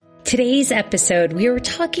Today's episode, we were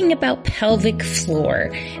talking about pelvic floor.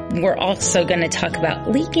 We're also going to talk about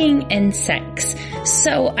leaking and sex.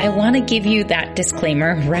 So I want to give you that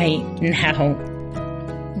disclaimer right now.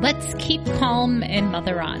 Let's keep calm and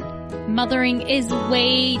mother on. Mothering is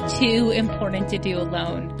way too important to do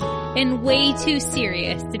alone and way too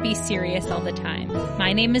serious to be serious all the time.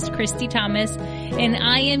 My name is Christy Thomas, and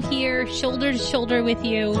I am here shoulder to shoulder with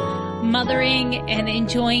you, mothering and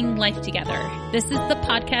enjoying life together. This is the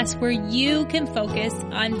podcast where you can focus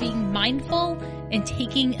on being mindful and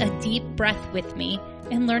taking a deep breath with me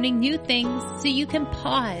and learning new things so you can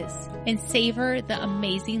pause and savor the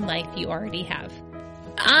amazing life you already have.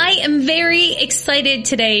 I am very excited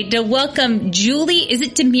today to welcome Julie. Is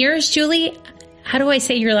it Demers, Julie? How do I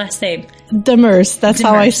say your last name? Demers. That's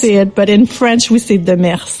how I say it. But in French, we say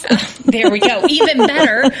Demers. There we go. Even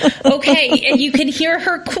better. Okay. And you can hear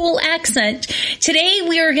her cool accent. Today,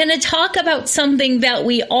 we are going to talk about something that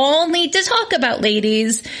we all need to talk about,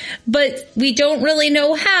 ladies, but we don't really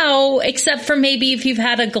know how, except for maybe if you've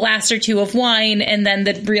had a glass or two of wine and then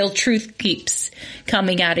the real truth keeps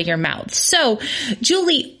coming out of your mouth. So,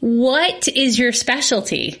 Julie, what is your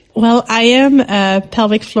specialty? Well, I am a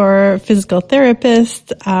pelvic floor physical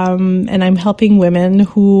therapist, and I'm helping women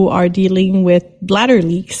who are dealing with bladder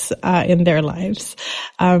leaks in their lives.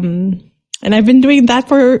 And I've been doing that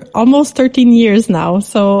for almost 13 years now.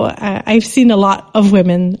 So I've seen a lot of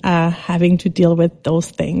women having to deal with those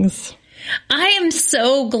things. I am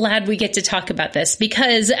so glad we get to talk about this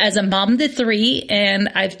because as a mom to three, and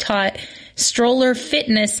I've taught stroller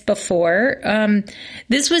fitness before,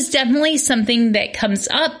 this was definitely something that comes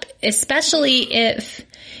up, especially if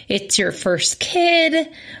it's your first kid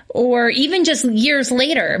or even just years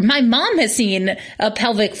later. My mom has seen a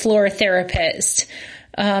pelvic floor therapist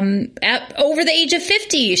over the age of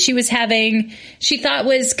 50. She thought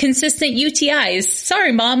was consistent UTIs.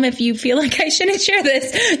 Sorry, Mom, if you feel like I shouldn't share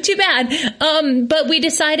this. Too bad. But we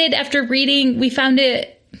decided after reading, we found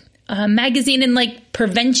a magazine in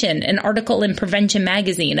prevention, an article in Prevention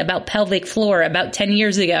magazine about pelvic floor about 10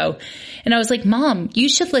 years ago. And I was like, Mom, you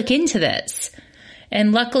should look into this.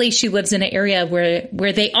 And luckily she lives in an area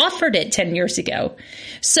where they offered it 10 years ago.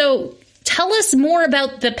 So tell us more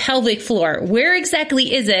about the pelvic floor. Where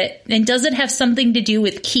exactly is it? And does it have something to do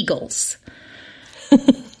with Kegels?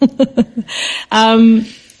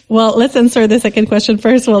 Well, let's answer the second question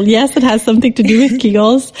first. Well, yes, it has something to do with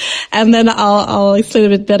Kegels, and then I'll explain a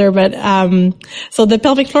bit better. But so the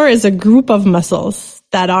pelvic floor is a group of muscles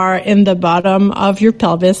that are in the bottom of your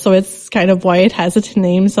pelvis. So it's kind of why it has its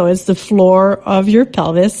name. So it's the floor of your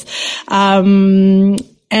pelvis. And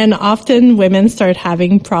often women start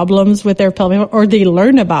having problems with their pelvic, or they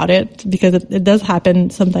learn about it because it does happen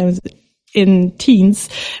sometimes in teens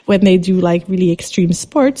when they do really extreme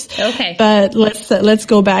sports. Okay. But let's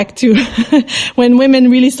go back to when women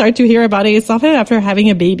really start to hear about it. It's often after having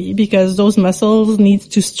a baby because those muscles need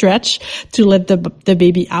to stretch to let the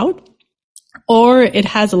baby out. Or it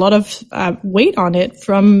has a lot of weight on it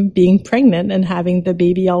from being pregnant and having the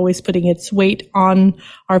baby always putting its weight on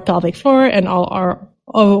our pelvic floor, and all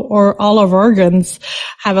of our organs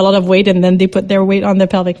have a lot of weight, and then they put their weight on the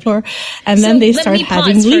pelvic floor, and then they start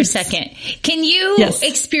having leaks. Let me pause for a second. Can you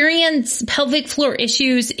experience pelvic floor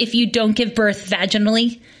issues if you don't give birth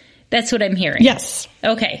vaginally? That's what I'm hearing. Yes.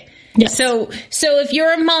 Okay. Yes. So if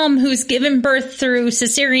you're a mom who's given birth through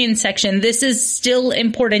cesarean section, this is still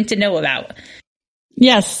important to know about.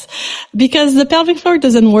 Yes, because the pelvic floor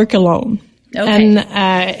doesn't work alone. Okay. And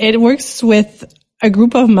it works with a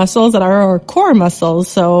group of muscles that are our core muscles.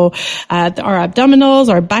 So our abdominals,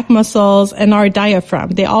 our back muscles, and our diaphragm,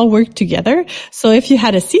 they all work together. So if you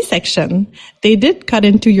had a C-section, they did cut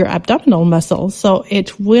into your abdominal muscles. So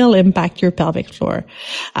it will impact your pelvic floor.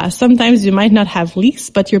 Sometimes you might not have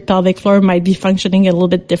leaks, but your pelvic floor might be functioning a little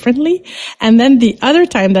bit differently. And then the other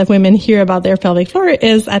time that women hear about their pelvic floor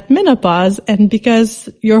is at menopause. And because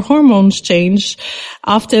your hormones change,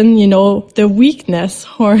 often, the weakness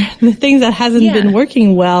or the things that hasn't been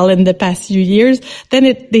working well in the past few years,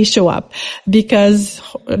 then they show up because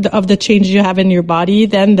of the change you have in your body.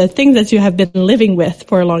 Then the things that you have been living with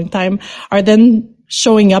for a long time are then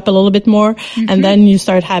showing up a little bit more. Mm-hmm. And then you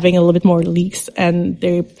start having a little bit more leaks and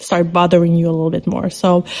they start bothering you a little bit more.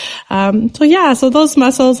 So those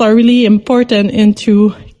muscles are really important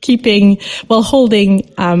into holding,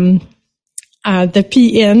 the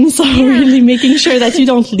pee in. So really making sure that you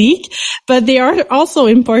don't leak, but they are also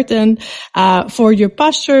important, for your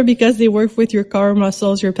posture because they work with your core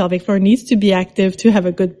muscles. Your pelvic floor needs to be active to have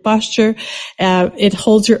a good posture. It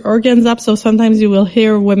holds your organs up. So sometimes you will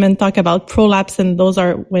hear women talk about prolapse, and those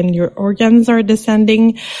are when your organs are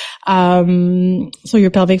descending. So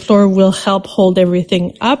your pelvic floor will help hold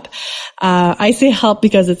everything up. I say help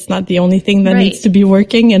because it's not the only thing that needs to be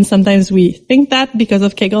working. And sometimes we think that because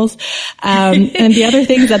of Kegels. And the other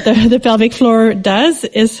thing that the pelvic floor does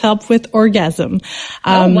is help with orgasm.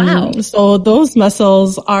 So those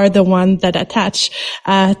muscles are the ones that attach,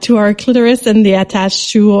 to our clitoris, and they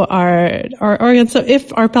attach to our organs. So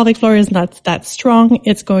if our pelvic floor is not that strong,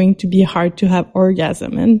 it's going to be hard to have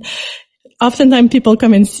orgasm. And oftentimes people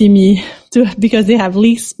come and see me because they have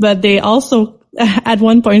leaks, but they also at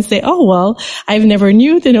one point say, oh, well, I've never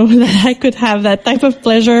knew, that I could have that type of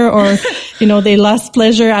pleasure, or, they lost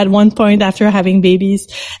pleasure at one point after having babies.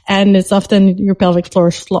 And it's often your pelvic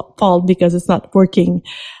floor's fault because it's not working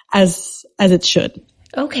as it should.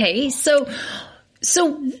 Okay. So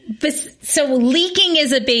leaking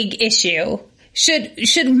is a big issue.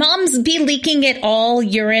 Should moms be leaking at all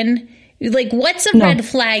urine? Like, what's a red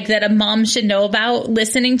flag that a mom should know about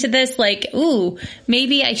listening to this? Like, ooh,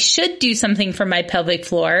 maybe I should do something for my pelvic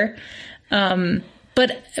floor.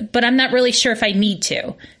 But I'm not really sure if I need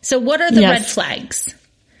to. So what are the red flags?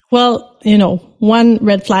 Well, one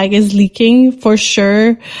red flag is leaking for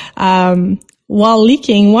sure. While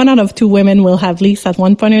leaking, 1 out of 2 women will have leaks at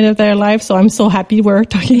one point in their life. So I'm so happy we're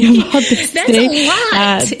talking about this That's today. A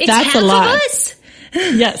lot. It's that's half a lot. Of us.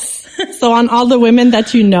 Yes. So on all the women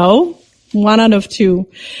that 1 out of 2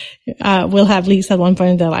 will have leaks at one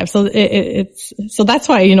point in their life. So so that's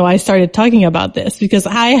why, I started talking about this, because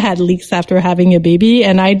I had leaks after having a baby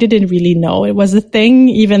and I didn't really know it was a thing,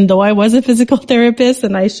 even though I was a physical therapist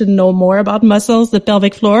and I should know more about muscles. The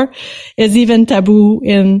pelvic floor is even taboo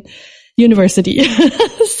in university.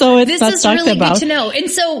 So it's not talked about. This is really good to know. And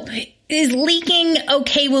so is leaking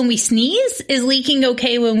okay when we sneeze? Is leaking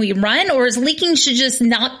okay when we run? Or is leaking should just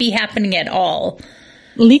not be happening at all?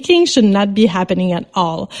 Leaking should not be happening at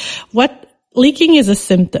all. Leaking is a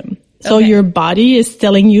symptom. So your body is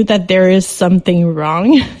telling you that there is something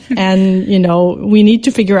wrong and, we need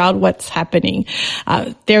to figure out what's happening.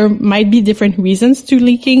 There might be different reasons to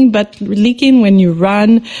leaking, but leaking when you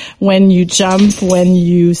run, when you jump, when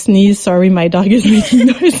you sneeze. Sorry, my dog is making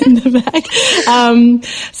noise in the back.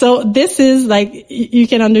 So this is like, you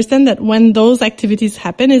can understand that when those activities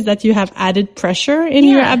happen is that you have added pressure in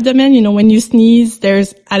your abdomen. When you sneeze,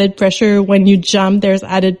 there's added pressure. When you jump, there's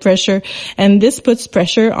added pressure. And this puts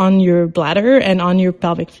pressure on your bladder and on your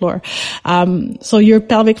pelvic floor. So your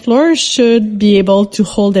pelvic floor should be able to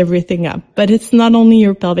hold everything up. But it's not only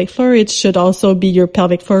your pelvic floor, it should also be your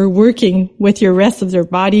pelvic floor working with your rest of your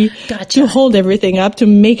body to hold everything up, to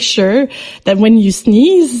make sure that when you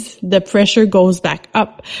sneeze, the pressure goes back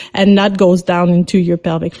up and not goes down into your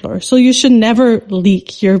pelvic floor. So you should never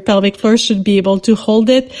leak. Your pelvic floor should be able to hold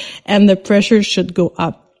it and the pressure should go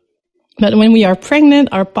up. But when we are pregnant,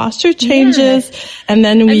 our posture changes, and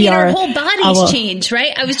then our whole bodies change,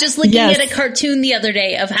 right? I was just looking at a cartoon the other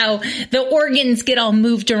day of how the organs get all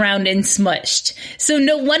moved around and smushed. So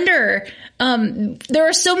no wonder there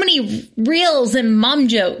are so many reels and mom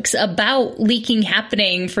jokes about leaking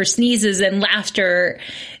happening for sneezes and laughter.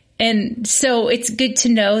 And so it's good to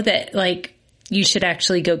know that, you should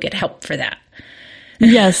actually go get help for that.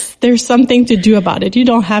 Yes, there's something to do about it. You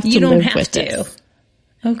don't have to live with it.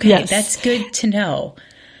 Okay, that's good to know.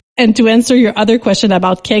 And to answer your other question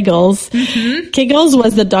about Kegels, Kegels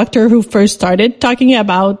was the doctor who first started talking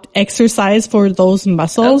about exercise for those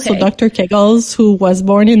muscles. So Dr. Kegels, who was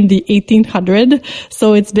born in the 1800s.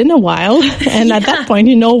 So it's been a while. And at that point,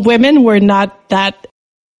 women were not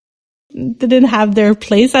didn't have their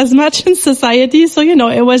place as much in society. So,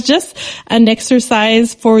 it was just an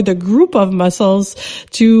exercise for the group of muscles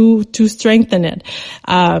to strengthen it.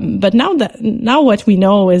 But now what we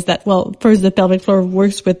know is that, first the pelvic floor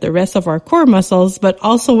works with the rest of our core muscles, but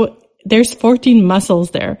also there's 14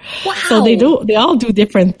 muscles there. Wow. So they all do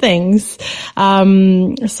different things.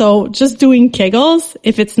 So just doing Kegels,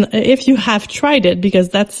 if you have tried it, because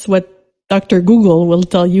that's what Dr. Google will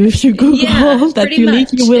tell you. If you Google that you leak,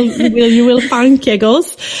 you will find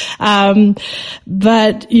Kegels.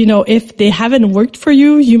 But, if they haven't worked for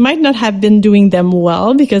you, you might not have been doing them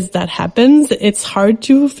well, because that happens. It's hard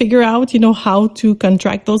to figure out, how to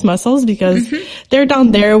contract those muscles because they're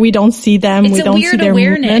down there. We don't see them. We don't see their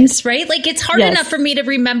movement. Right? Like, it's hard enough for me to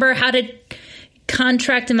remember how to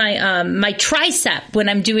contract my tricep when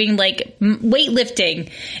I'm doing like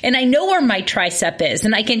weightlifting, and I know where my tricep is,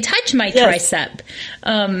 and I can touch my tricep.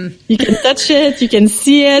 You can touch it, you can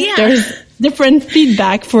see it. Yeah. There's different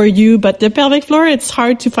feedback for you, but the pelvic floor, it's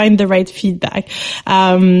hard to find the right feedback.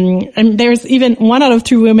 And there's even 1 out of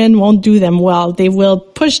 3 women won't do them well. They will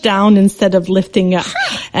push down instead of lifting up,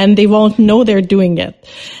 and they won't know they're doing it.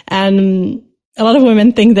 And a lot of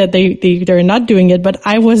women think that they're not doing it, but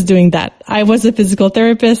I was doing that. I was a physical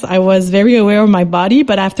therapist. I was very aware of my body,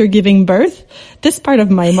 but after giving birth, this part of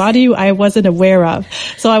my body I wasn't aware of.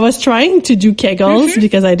 So I was trying to do Kegels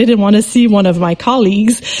because I didn't want to see one of my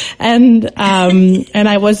colleagues, and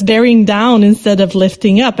I was bearing down instead of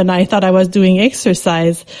lifting up, and I thought I was doing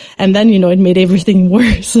exercise, and then, it made everything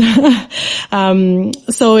worse.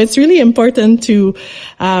 So it's really important to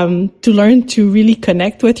learn to really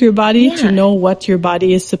connect with your body, to know what your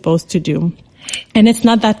body is supposed to do. And it's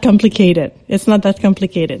not that complicated.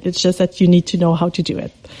 It's just that you need to know how to do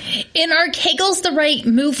it. And are Kegels the right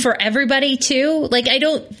move for everybody too? Like,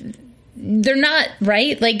 they're not,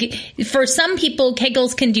 right? Like, for some people,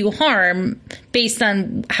 Kegels can do harm based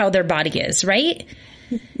on how their body is, right?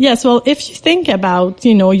 Yes. Well, if you think about,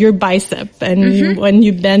 your bicep and when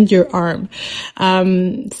you bend your arm,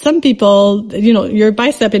 some people, your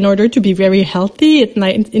bicep, in order to be very healthy, it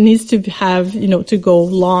needs to have, to go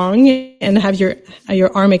long and have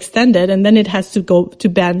your arm extended, and then it has to go to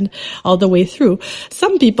bend all the way through.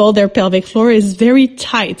 Some people, their pelvic floor is very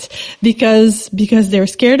tight because they're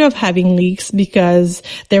scared of having leaks, because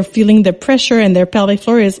they're feeling the pressure, and their pelvic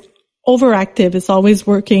floor is overactive. It's always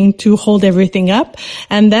working to hold everything up.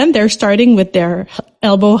 And then they're starting with their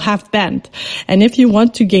elbow half bent. And if you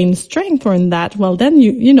want to gain strength from that, well, then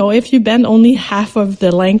if you bend only half of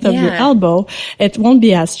the length of your elbow, it won't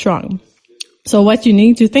be as strong. So what you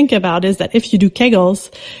need to think about is that if you do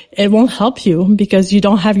Kegels, it won't help you because you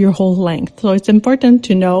don't have your whole length. So it's important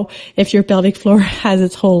to know if your pelvic floor has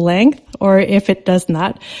its whole length or if it does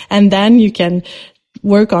not. And then you can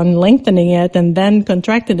work on lengthening it and then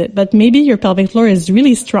contracting it. But maybe your pelvic floor is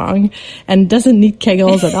really strong and doesn't need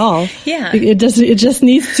Kegels at all. It just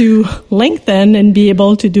needs to lengthen and be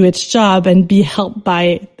able to do its job and be helped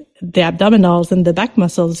by the abdominals and the back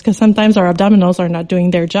muscles, because sometimes our abdominals are not doing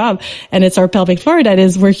their job and it's our pelvic floor that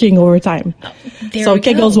is working overtime. So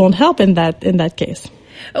Kegels won't help in that case.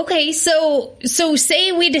 Okay, so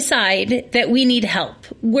say we decide that we need help.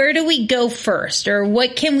 Where do we go first, or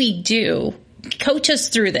what can we do? Coach us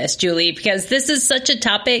through this, Julie, because this is such a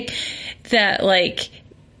topic that, like,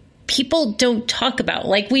 people don't talk about.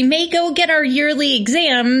 Like, we may go get our yearly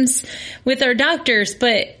exams with our doctors,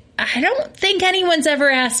 but I don't think anyone's ever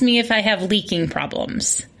asked me if I have leaking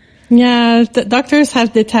problems. Yeah, the doctors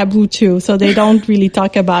have the taboo too, so they don't really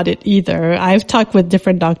talk about it either. I've talked with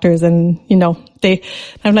different doctors and,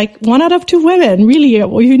 I'm like, 1 out of 2 women, really,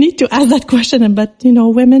 you need to ask that question. But,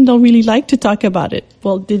 women don't really like to talk about it.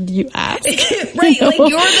 Well, did you ask? Right, like, you're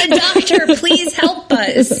the doctor, please help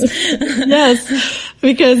us. Yes,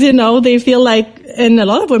 because, they feel like, and a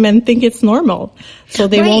lot of women think it's normal. So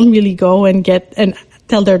they won't really go and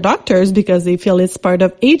tell their doctors because they feel it's part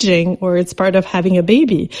of aging or it's part of having a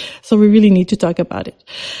baby. So we really need to talk about it.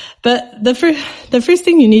 But the first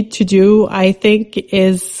thing you need to do, I think,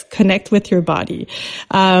 is connect with your body.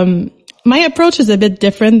 My approach is a bit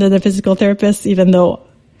different than a physical therapist, even though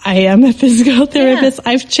I am a physical therapist.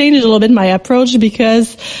 Yeah. I've changed a little bit my approach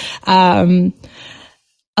because,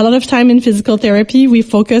 a lot of time in physical therapy, we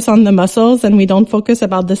focus on the muscles and we don't focus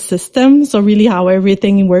about the system. So really how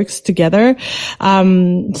everything works together.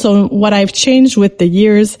 So what I've changed with the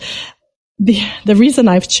years, the reason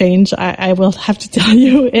I've changed, I will have to tell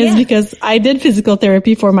you, is because I did physical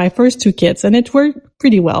therapy for my first 2 kids and it worked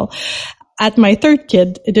pretty well. At my 3rd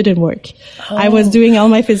kid, it didn't work. Oh. I was doing all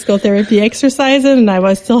my physical therapy exercises and I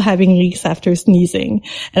was still having leaks after sneezing.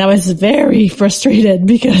 And I was very frustrated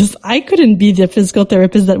because I couldn't be the physical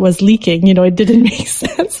therapist that was leaking. It didn't make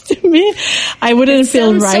sense to me. I wouldn't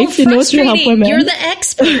feel right, to help women. You're the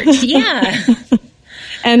expert. Yeah.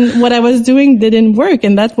 And what I was doing didn't work.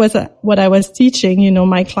 And that was what I was teaching,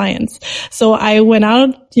 my clients. So I went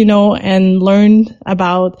out, and learned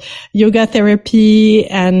about yoga therapy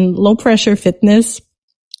and low pressure fitness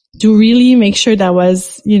to really make sure that I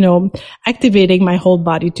was, activating my whole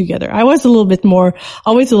body together. I was always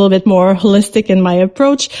a little bit more holistic in my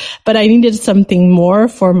approach, but I needed something more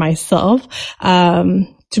for myself,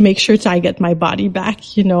 to make sure I get my body back,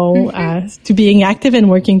 to being active and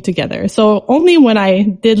working together. So only when I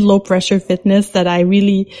did low pressure fitness that I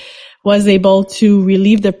really was able to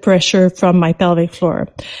relieve the pressure from my pelvic floor.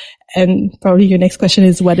 And probably your next question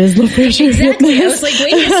is, what is low pressure Exactly. fitness? I was like,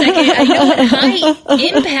 wait a second. I know high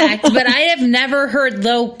impact, but I have never heard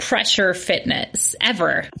low pressure fitness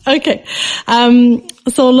ever. Okay.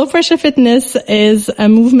 So low pressure fitness is a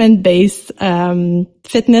movement-based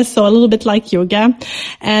fitness, so a little bit like yoga.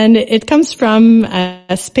 And it comes from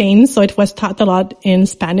Spain, so it was taught a lot in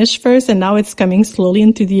Spanish first, and now it's coming slowly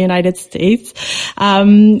into the United States.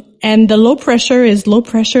 And the low pressure is low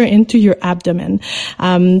pressure into your abdomen.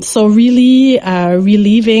 So really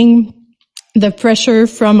relieving the pressure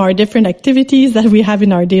from our different activities that we have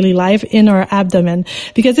in our daily life in our abdomen.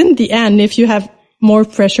 Because in the end, if you have more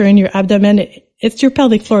pressure in your abdomen, it's your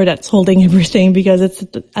pelvic floor that's holding everything, because it's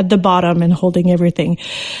at the bottom and holding everything.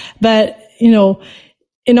 But,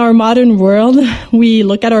 in our modern world, we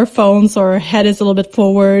look at our phones, or our head is a little bit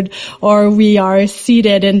forward, or we are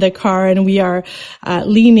seated in the car and we are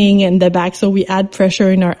leaning in the back, so we add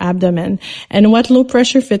pressure in our abdomen. And what low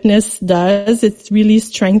pressure fitness does, it's really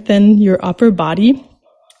strengthen your upper body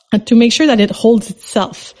to make sure that it holds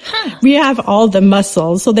itself. We have all the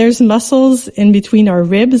muscles. So there's muscles in between our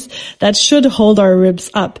ribs that should hold our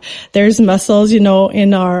ribs up. There's muscles,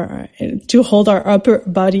 to hold our upper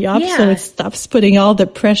body up. Yeah. So it stops putting all the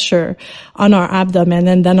pressure on our abdomen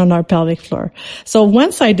and then on our pelvic floor. So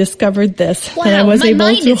once I discovered this, then I was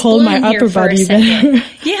able to hold my upper body better.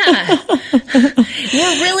 Yeah.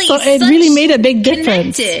 We're really, so it really made a big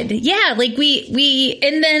difference. Connected. Yeah. Like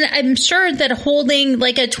and then I'm sure that holding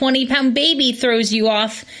like a 20-pound baby throws you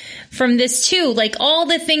off from this too. Like all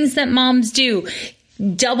the things that moms do,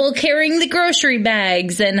 double carrying the grocery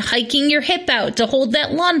bags and hiking your hip out to hold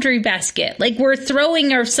that laundry basket. Like we're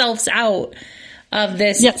throwing ourselves out of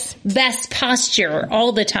this best posture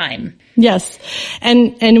all the time. Yes.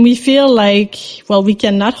 And we feel like, we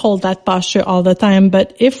cannot hold that posture all the time,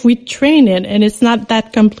 but if we train it, and it's not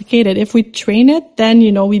that complicated, if we train it, then,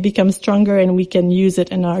 we become stronger and we can use it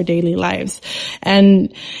in our daily lives.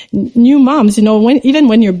 And new moms, even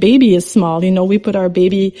when your baby is small, we put our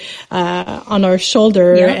baby, on our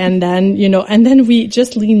shoulder and then we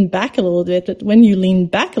just lean back a little bit. But when you lean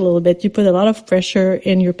back a little bit, you put a lot of pressure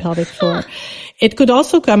in your pelvic floor. It could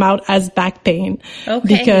also come out as back pain.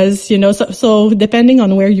 Okay. Because, so depending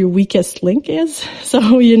on where your weakest link is.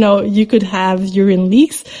 So, you could have urine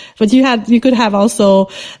leaks, but you could have also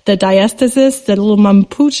the diastasis, the little mum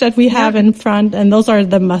pooch that we have in front. And those are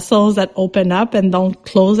the muscles that open up and don't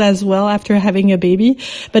close as well after having a baby.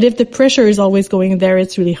 But if the pressure is always going there,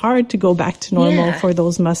 it's really hard to go back to normal for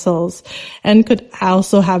those muscles, and could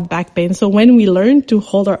also have back pain. So when we learn to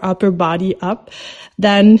hold our upper body up,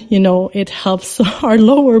 then, it helps our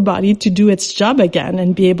lower body to do its job again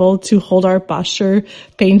and be able to hold our posture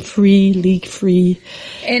pain-free, leak-free,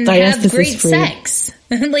 and have great sex.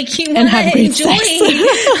 Like you want to enjoy,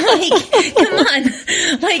 like, come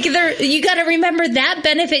on. Like you got to remember that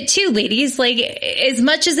benefit too, ladies. Like as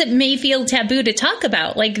much as it may feel taboo to talk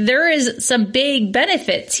about, like there is some big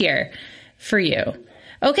benefits here for you.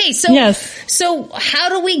 Okay. So how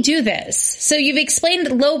do we do this? So you've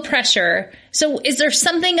explained low pressure. So is there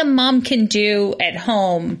something a mom can do at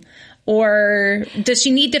home, or does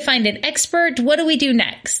she need to find an expert? What do we do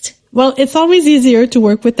next? Well, it's always easier to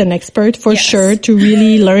work with an expert for sure, to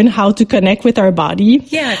really learn how to connect with our body.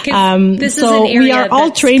 Yeah, this is an area we are all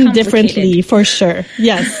trained differently for sure.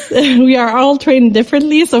 Yes, we are all trained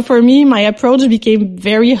differently. So for me, my approach became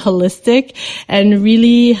very holistic and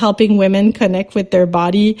really helping women connect with their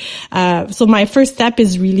body. So my first step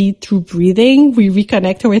is really through breathing. We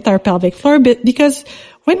reconnect with our pelvic floor, because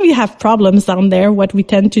when we have problems down there, what we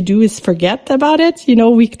tend to do is forget about it.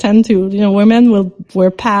 We tend to, women will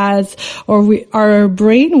wear pads, or our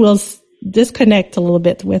brain will disconnect a little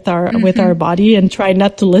bit with our body and try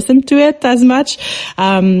not to listen to it as much.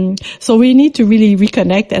 So we need to really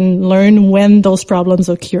reconnect and learn when those problems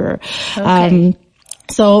occur. Okay.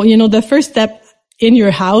 So, the first step in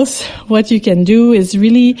your house, what you can do is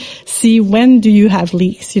really see, when do you have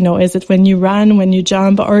leaks? Is it when you run, when you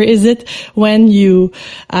jump, or is it when you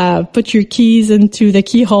put your keys into the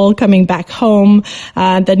keyhole coming back home?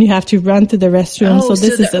 Then you have to run to the restroom. So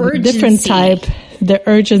this is a different type. The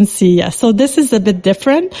urgency, yes. So this is a bit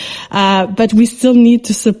different, but we still need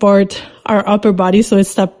to support our upper body so it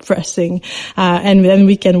stops pressing, and then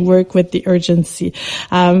we can work with the urgency.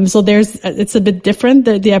 So it's a bit different,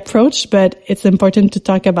 the approach, but it's important to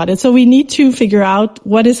talk about it. So we need to figure out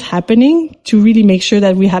what is happening to really make sure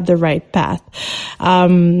that we have the right path.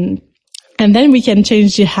 And then we can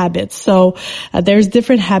change the habits. So there's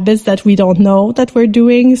different habits that we don't know that we're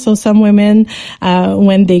doing. So some women,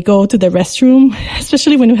 when they go to the restroom,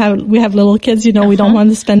 especially when we have little kids, we don't want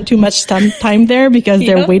to spend too much time there because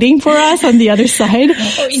they're waiting for us on the other side.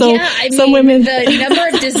 So some women, the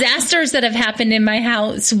number of disasters that have happened in my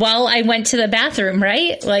house while I went to the bathroom,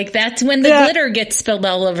 right? Like that's when the glitter gets spilled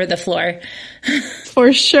all over the floor.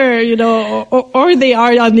 For sure, or they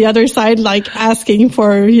are on the other side, like asking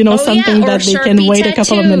for, something that they can wait a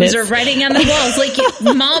couple of minutes. Or writing on the walls. Like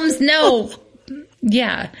moms know.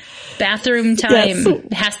 Yeah. Bathroom time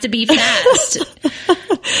has to be fast.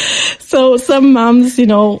 So some moms,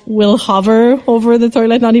 will hover over the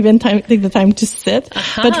toilet, not even take the time to sit.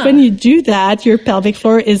 But when you do that, your pelvic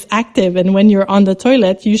floor is active. And when you're on the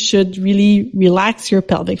toilet, you should really relax your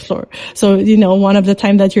pelvic floor. So, one of the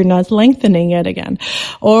time that you're not lengthening it again.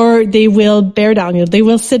 Or they will bear down. They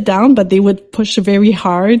will sit down, but they would push very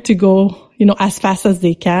hard to go as fast as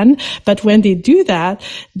they can. But when they do that,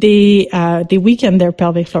 they weaken their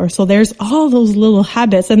pelvic floor. So there's all those little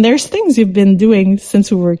habits, and there's things you've been doing since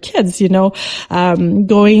we were kids,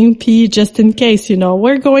 going pee just in case,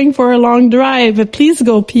 we're going for a long drive, but please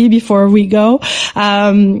go pee before we go.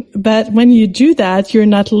 But when you do that, you're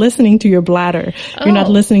not listening to your bladder. You're not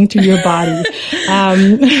listening to your body. So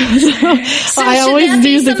I always that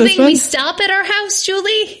be something we stop at our house,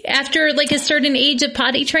 Julie, after like a certain age of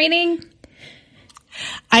potty training?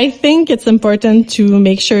 I think it's important to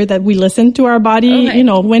make sure that we listen to our body. Okay.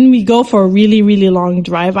 When we go for a really, really long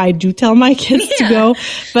drive, I do tell my kids to go.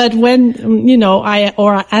 But when, I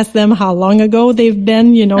ask them how long ago they've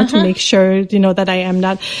been, to make sure, that I am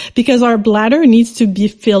not, because our bladder needs to be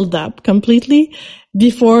filled up completely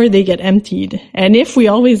before they get emptied. And if we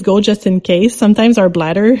always go just in case, sometimes our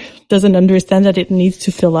bladder doesn't understand that it needs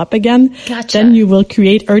to fill up again. Gotcha. Then you will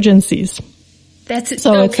create urgencies. That's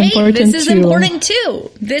so okay. It's important. This is important too.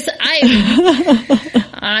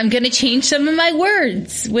 I'm going to change some of my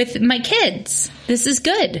words with my kids. This is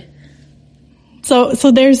good. So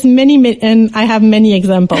there's many, and I have many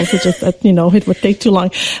examples. It's just that, it would take too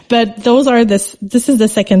long. But this is the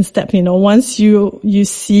second step, once you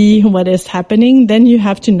see what is happening, then you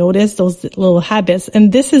have to notice those little habits.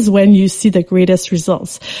 And this is when you see the greatest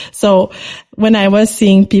results. So when I was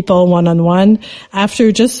seeing people one-on-one,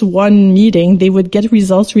 after just one meeting, they would get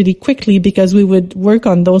results really quickly because we would work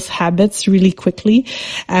on those habits really quickly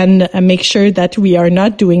and make sure that we are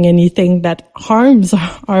not doing anything that harms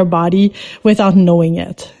our body without knowing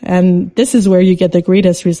it. And this is where you get the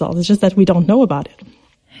greatest results. It's just that we don't know about it.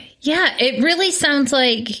 Yeah, it really sounds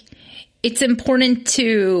like it's important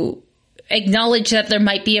to acknowledge that there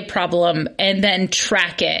might be a problem and then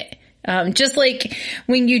track it. Just like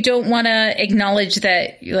when you don't want to acknowledge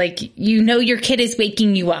that, like, your kid is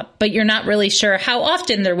waking you up, but you're not really sure how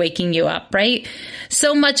often they're waking you up, right?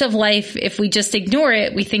 So much of life, if we just ignore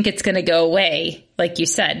it, we think it's going to go away, like you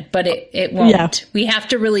said, but it won't. Yeah. We have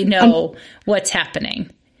to really know what's happening.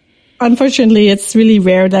 Unfortunately, it's really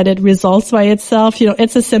rare that it resolves by itself.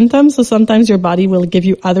 It's a symptom, so sometimes your body will give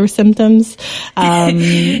you other symptoms. So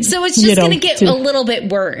it's just going to get a little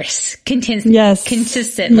bit worse consistently,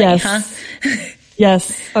 yes. Huh?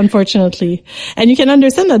 Yes, unfortunately. And you can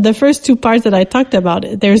understand that the first two parts that I talked about,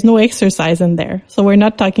 there's no exercise in there. So we're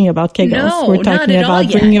not talking about Kegels. No, we're talking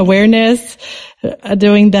about bringing awareness,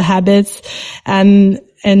 doing the habits,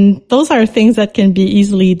 and those are things that can be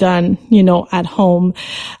easily done, at home.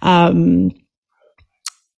 And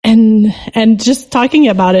just talking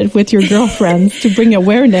about it with your girlfriends to bring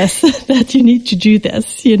awareness that you need to do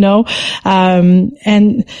this,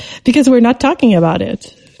 and because we're not talking about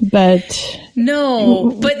it. But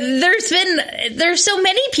there's so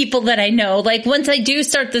many people that I know, like once I do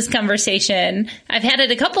start this conversation, I've had it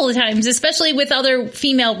a couple of times, especially with other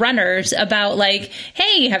female runners about like,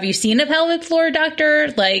 hey, have you seen a pelvic floor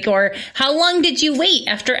doctor? Like, or how long did you wait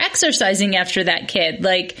after exercising after that kid?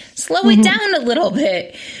 Like, slow it down a little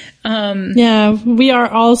bit. Yeah, we are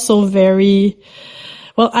also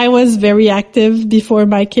I was very active before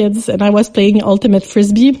my kids and I was playing ultimate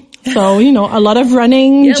frisbee. So, a lot of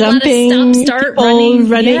running, jumping, a lot of stop, start, running.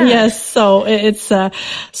 Yeah. Yes. So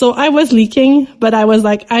so I was leaking, but I was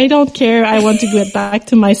like, I don't care. I want to get back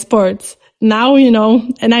to my sports now,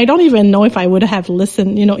 and I don't even know if I would have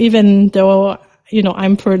listened, even though,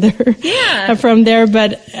 I'm further from there,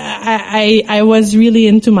 but I was really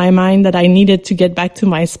into my mind that I needed to get back to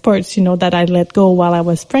my sports, that I let go while I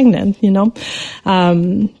was pregnant,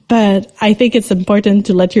 but I think it's important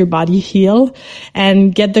to let your body heal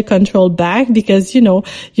and get the control back because, your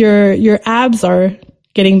abs are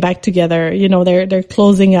getting back together. You know, they're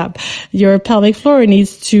closing up. Your pelvic floor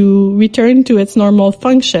needs to return to its normal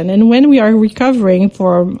function. And when we are recovering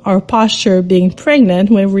from our posture being pregnant,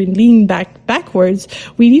 when we lean backwards,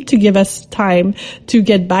 we need to give us time to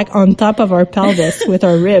get back on top of our pelvis with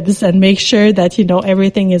our ribs and make sure that, you know,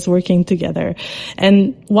 everything is working together.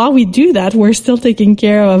 And while we do that, we're still taking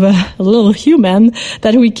care of a little human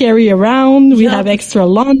that we carry around. We have extra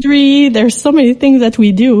laundry. There's so many things that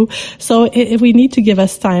we do. So we need to give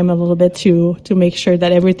us time a little bit to make sure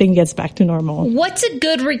that everything gets back to normal. What's a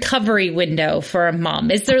good recovery window for a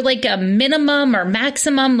mom? Is there like a minimum or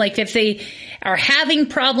maximum? Like if they are having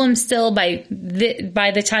problems still by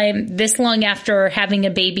the time this long after having a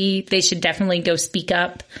baby, they should definitely go speak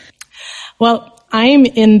up? Well, I'm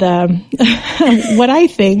in the, what I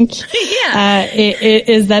think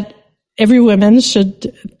is that every woman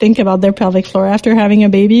should think about their pelvic floor after having a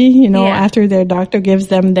baby. You know, after their doctor gives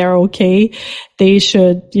them their okay, they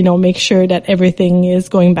should, you know, make sure that everything is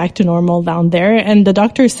going back to normal down there. And the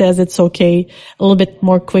doctor says it's okay a little bit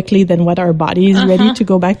more quickly than what our body is ready to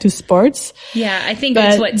go back to sports. Yeah, I think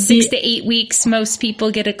it's 6 to 8 weeks most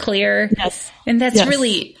people get a clear. Yes. And that's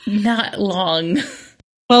really not long.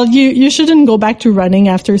 Well, you shouldn't go back to running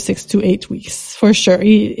after 6 to 8 weeks, for sure.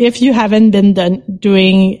 If you haven't been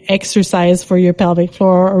doing exercise for your pelvic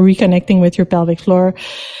floor or reconnecting with your pelvic floor,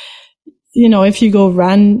 you know, if you go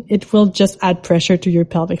run, it will just add pressure to your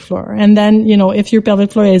pelvic floor. And then, you know, if your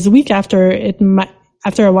pelvic floor is weak after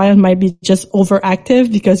a while, it might be just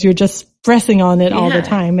overactive because you're just pressing on it all the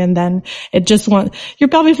time. And then your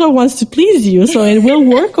pelvic floor wants to please you. So it will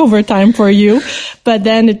work over time for you, but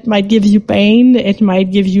then it might give you pain. It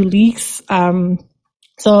might give you leaks.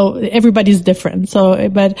 So everybody's different.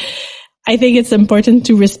 But I think it's important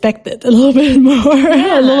to respect it a little bit more,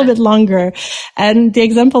 a little bit longer. And the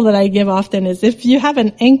example that I give often is if you have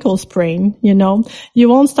an ankle sprain, you know, you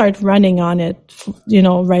won't start running on it, you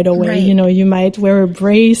know, right away. Right. You know, you might wear a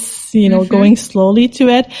brace, you know, going slowly to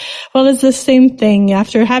it. Well, it's the same thing.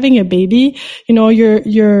 After having a baby, you know,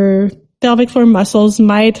 your pelvic floor muscles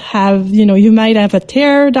might have, you know, you might have a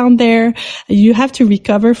tear down there. You have to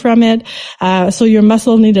recover from it. So your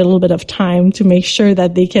muscles need a little bit of time to make sure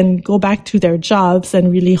that they can go back to their jobs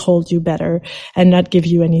and really hold you better and not give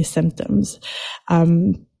you any symptoms.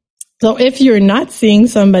 So if you're not seeing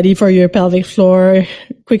somebody for your pelvic floor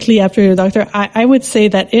quickly after your doctor, I would say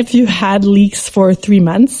that if you had leaks for 3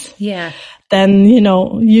 months, then, you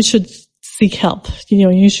know, you should seek help. You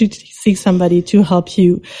know, you should seek somebody to help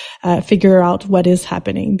you figure out what is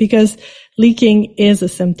happening, because leaking is a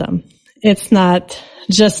symptom. It's not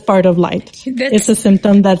just part of life. It's a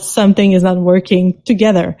symptom that something is not working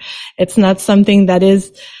together. It's not something that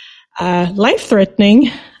is life-threatening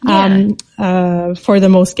for the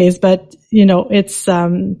most case, but you know, it's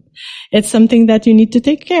something that you need to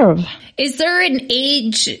take care of. Is there an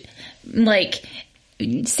age, like,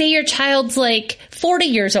 say your child's like 40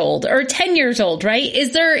 years old or 10 years old, right?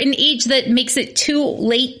 Is there an age that makes it too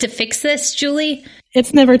late to fix this, Julie?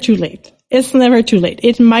 It's never too late. It's never too late.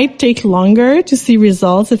 It might take longer to see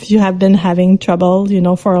results if you have been having trouble, you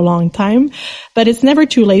know, for a long time, but it's never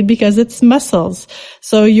too late because it's muscles.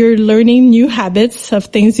 So you're learning new habits of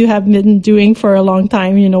things you have been doing for a long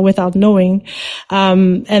time, you know, without knowing.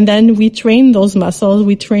 And then we train those muscles.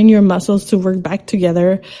 We train your muscles to work back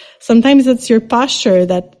together. Sometimes it's your posture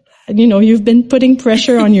that, you know, you've been putting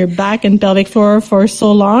pressure on your back and pelvic floor for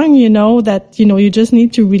so long, you know, that, you know, you just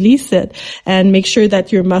need to release it and make sure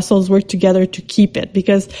that your muscles work together to keep it.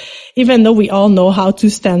 Because even though we all know how to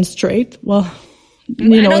stand straight, well,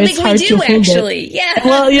 you know, it's hard to hold actually. it. Yeah.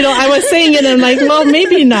 Well, you know, I was saying it and I'm like, well,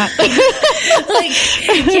 maybe not.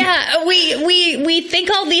 We think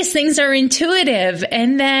all these things are intuitive,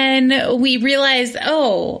 and then we realize,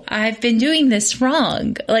 oh, I've been doing this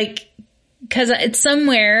wrong. Like, because it's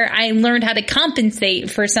somewhere I learned how to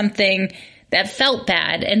compensate for something that felt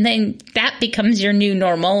bad, and then that becomes your new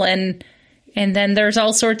normal, and then there's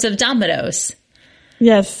all sorts of dominoes.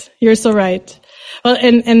 Yes, you're so right. Well,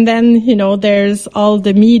 and then, you know, there's all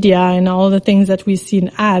the media and all the things that we see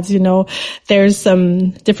in ads, you know, there's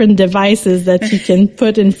some different devices that you can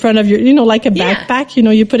put in front of your, you know, like a backpack, you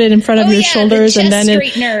know, you put it in front of your shoulders the and then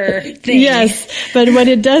straightener thing. Yes. But what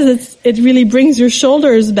it does is it really brings your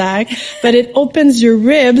shoulders back, but it opens your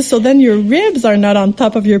ribs. So then your ribs are not on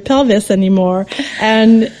top of your pelvis anymore.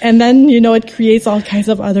 And then, you know, it creates all kinds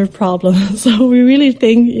of other problems. So we really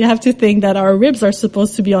you have to think that our ribs are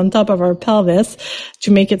supposed to be on top of our pelvis.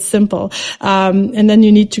 to make it simple. And then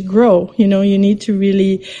you need to grow, you need to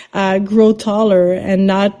really, grow taller and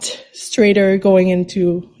not straighter going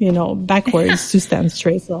into, backwards to stand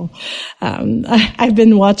straight. So, I've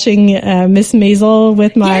been watching, Miss Maisel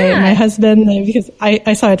with my husband because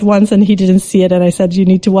I saw it once and he didn't see it. And I said, you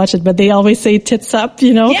need to watch it, but they always say tits up,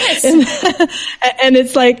 Yes. and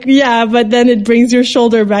it's like, but then it brings your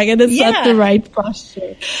shoulder back and it's not the right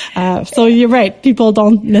posture. So you're right. People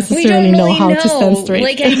don't necessarily know how to stand straight.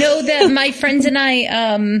 Like I know that my friends and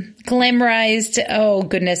I, glamorized, oh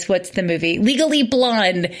goodness, what's the movie? Legally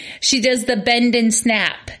Blonde. She does the bend and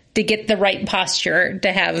snap to get the right posture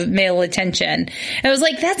to have male attention. I was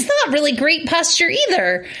like, that's not really great posture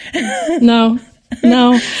either. No.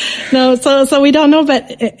 So we don't know,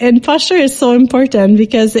 and posture is so important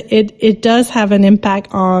because it does have an impact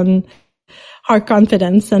on our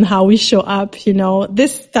confidence and how we show up.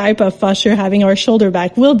 This type of posture, having our shoulder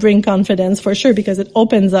back, will bring confidence for sure because it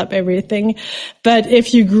opens up everything. But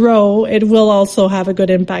if you grow, it will also have a good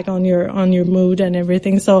impact on your mood and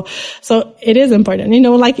everything. So it is important.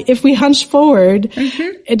 Like if we hunch forward,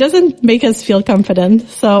 it doesn't make us feel confident.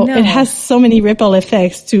 So it has so many ripple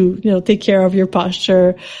effects to, take care of your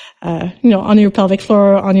posture, on your pelvic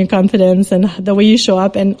floor, on your confidence and the way you show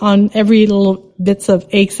up and on every little bits of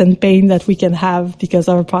aches and pain that we can have because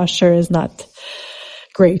our posture is not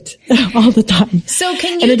great all the time. So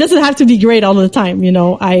and it doesn't have to be great all the time.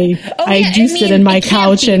 I do sit in my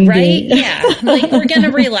couch and right? Like we're going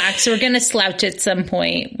to relax. We're going to slouch at some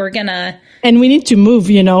point. And we need to move,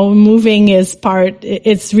 moving is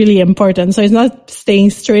it's really important. So it's not staying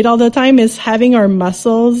straight all the time. It's having our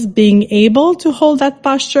muscles being able to hold that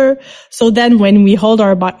posture. So then when we hold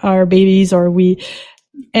our babies or we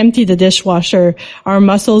empty the dishwasher, our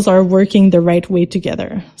muscles are working the right way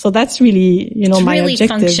together. So that's really, my really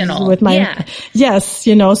objective functional. with my, yes,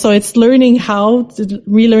 so it's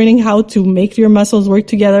relearning how to make your muscles work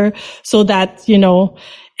together so that,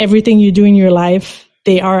 everything you do in your life,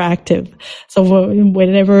 they are active. So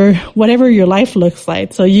whatever your life looks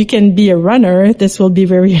like. So you can be a runner. This will be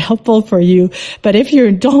very helpful for you. But if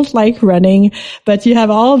you don't like running, but you have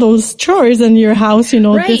all those chores in your house,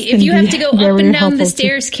 right. This can if you have to go up and down the helpful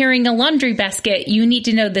stairs carrying a laundry basket, you need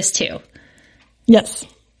to know this too. Yes.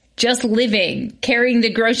 Just living, carrying the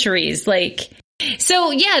groceries, So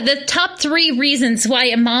the top 3 reasons why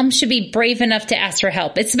a mom should be brave enough to ask for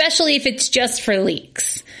help, especially if it's just for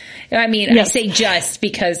leaks. I mean, I say just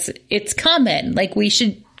because it's common. Like we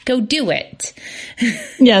should go do it.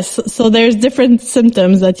 Yes. So there's different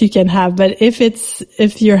symptoms that you can have, but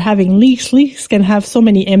if you're having leaks can have so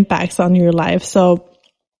many impacts on your life. So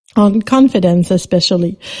on confidence,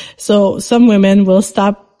 especially. So some women will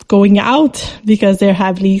stop going out because they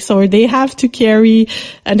have leaks, or they have to carry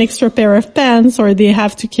an extra pair of pants, or they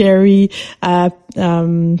have to carry,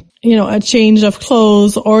 a change of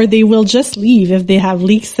clothes, or they will just leave if they have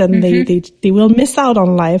leaks and they will miss out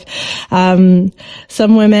on life.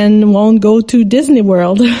 Some women won't go to Disney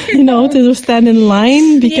World, to stand in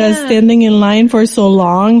line because standing in line for so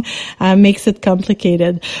long, makes it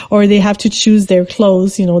complicated. Or they have to choose their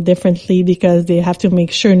clothes, differently because they have to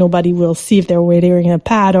make sure nobody will see if they're wearing a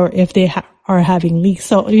pad or if they are having leaks.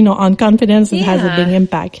 So, on confidence, it has a big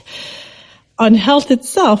impact. On health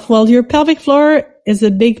itself, your pelvic floor is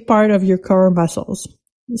a big part of your core muscles.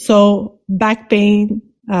 So back pain,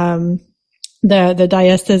 the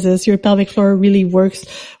diastasis, your pelvic floor really works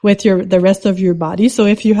with the rest of your body. So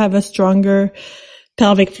if you have a stronger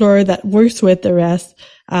pelvic floor that works with the rest,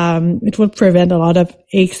 it will prevent a lot of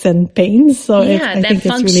aches and pains. So I think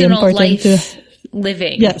it's really important to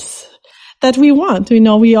living. Yes. That we want.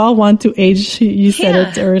 We all want to age. You said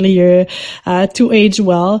it earlier, to age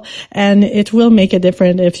well, and it will make a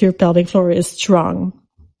difference if your pelvic floor is strong.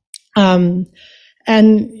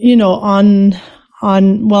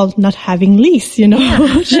 Not having leaks,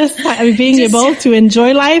 just being able to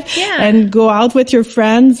enjoy life and go out with your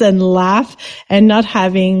friends and laugh and not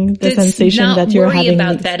having the sensation that you're having. Not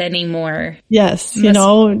worry about that anymore. Yes.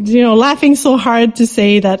 Laughing so hard to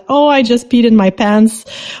say that, oh, I just peed in my pants.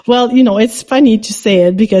 Well, it's funny to say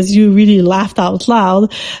it because you really laughed out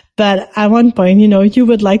loud. But at one point, you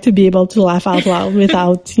would like to be able to laugh out loud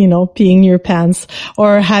without, peeing your pants,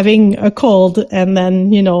 or having a cold and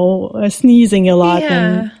then, sneezing a lot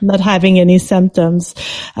and not having any symptoms.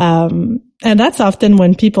 And that's often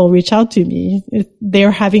when people reach out to me.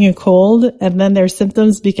 They're having a cold and then their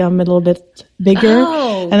symptoms become a little bit bigger.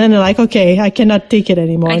 Oh. And then they're like, okay, I cannot take it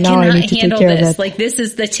anymore. Now I need to take care of it. Like this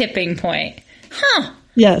is the tipping point. Huh.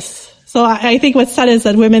 Yes. So I think what's sad is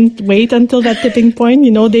that women wait until that tipping point.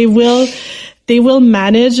 They they will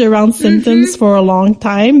manage around symptoms for a long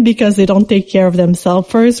time because they don't take care of themselves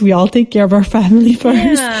first. We all take care of our family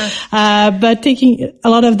first. Yeah. But a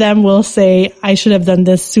lot of them will say, I should have done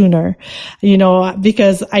this sooner,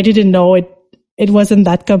 because I didn't know it wasn't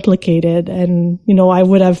that complicated. And, I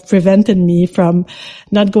would have prevented me from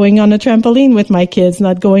not going on a trampoline with my kids,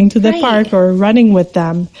 not going to the park or running with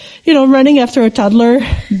them. Running after a toddler,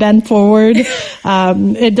 bent forward,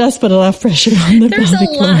 it does put a lot of pressure on the pelvic floor.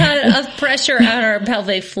 There's a lot of pressure on our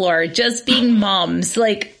pelvic floor, just being moms.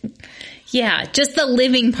 Just the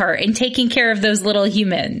living part and taking care of those little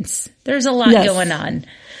humans. There's a lot going on.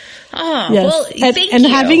 Oh, yes. Well, thank you. And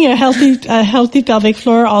having a healthy pelvic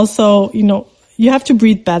floor also, you have to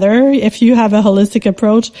breathe better if you have a holistic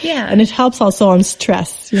approach. Yeah. And it helps also on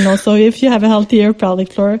stress, so if you have a healthier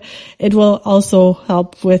pelvic floor, it will also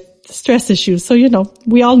help with stress issues. So,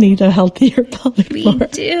 we all need a healthier pelvic floor. We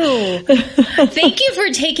do. Thank you for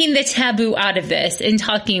taking the taboo out of this and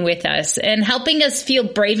talking with us and helping us feel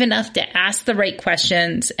brave enough to ask the right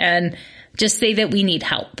questions and just say that we need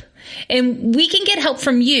help. And we can get help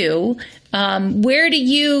from you. Where do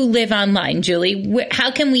you live online, Julie?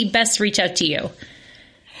 How can we best reach out to you?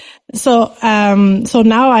 So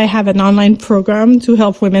now I have an online program to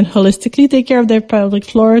help women holistically take care of their pelvic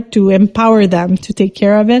floor, to empower them to take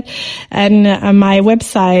care of it. And my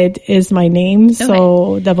website is my name. Okay.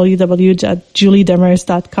 So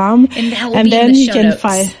www.juliedemers.com. And that will be in the show notes.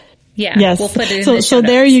 Yes. We'll put it in the show notes. So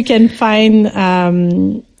there you can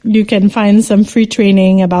find some free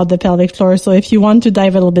training about the pelvic floor. So if you want to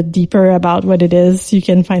dive a little bit deeper about what it is, you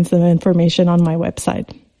can find some information on my website.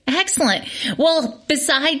 Excellent. Well,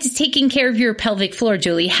 besides taking care of your pelvic floor,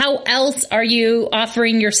 Julie, how else are you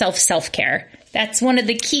offering yourself self-care? That's one of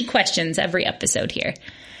the key questions every episode here.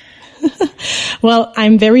 Well,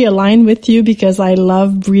 I'm very aligned with you because I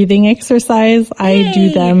love breathing exercise. Yay. I do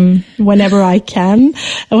them whenever I can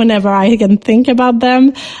think about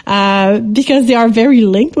them, because they are very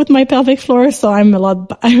linked with my pelvic floor. So I'm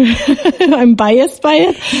biased by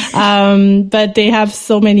it. But they have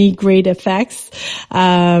so many great effects.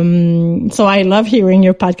 So I love hearing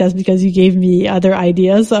your podcast because you gave me other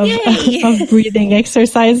ideas of breathing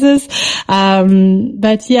exercises.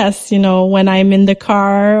 But yes, when I'm in the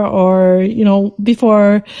car or,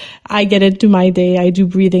 before I get into my day, I do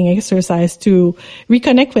breathing exercise to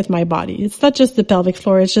reconnect with my body. It's not just the pelvic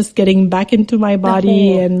floor. It's just getting back into my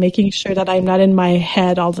body and making sure that I'm not in my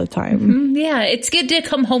head all the time. Mm-hmm. Yeah. It's good to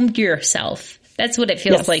come home to yourself. That's what it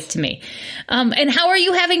feels like to me. And how are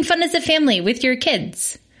you having fun as a family with your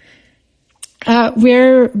kids?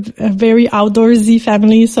 We're a very outdoorsy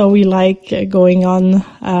family, so we like going on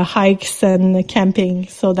hikes and camping.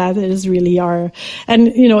 So that is really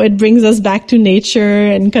it brings us back to nature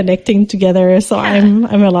and connecting together. So I'm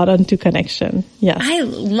a lot into connection. Yes. I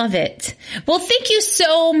love it. Well, thank you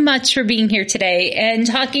so much for being here today and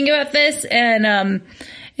talking about this.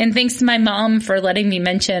 And thanks to my mom for letting me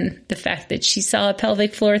mention the fact that she saw a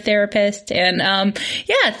pelvic floor therapist. And,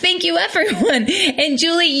 thank you everyone. And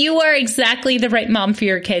Julie, you are exactly the right mom for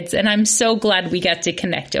your kids. And I'm so glad we got to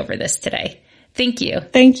connect over this today. Thank you.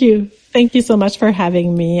 Thank you. Thank you so much for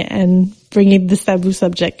having me and bringing this taboo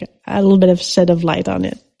subject a little bit of shed of light on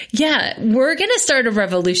it. Yeah, we're going to start a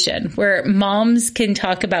revolution where moms can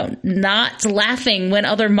talk about not laughing when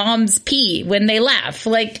other moms pee when they laugh.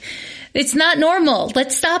 It's not normal.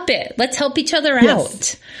 Let's stop it. Let's help each other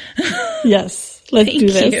out. Yes. Let's do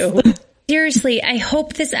this. Thank you. Seriously, I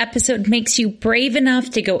hope this episode makes you brave enough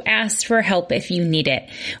to go ask for help if you need it.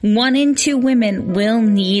 1 in 2 women will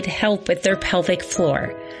need help with their pelvic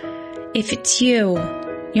floor. If it's you,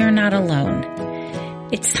 you're not alone.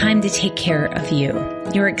 It's time to take care of you.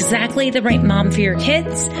 You're exactly the right mom for your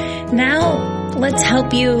kids. Now, let's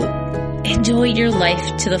help you enjoy your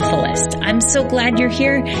life to the fullest. I'm so glad you're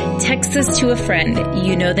here. Text this to a friend.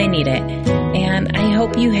 You know they need it. And I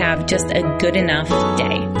hope you have just a good enough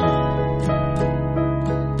day.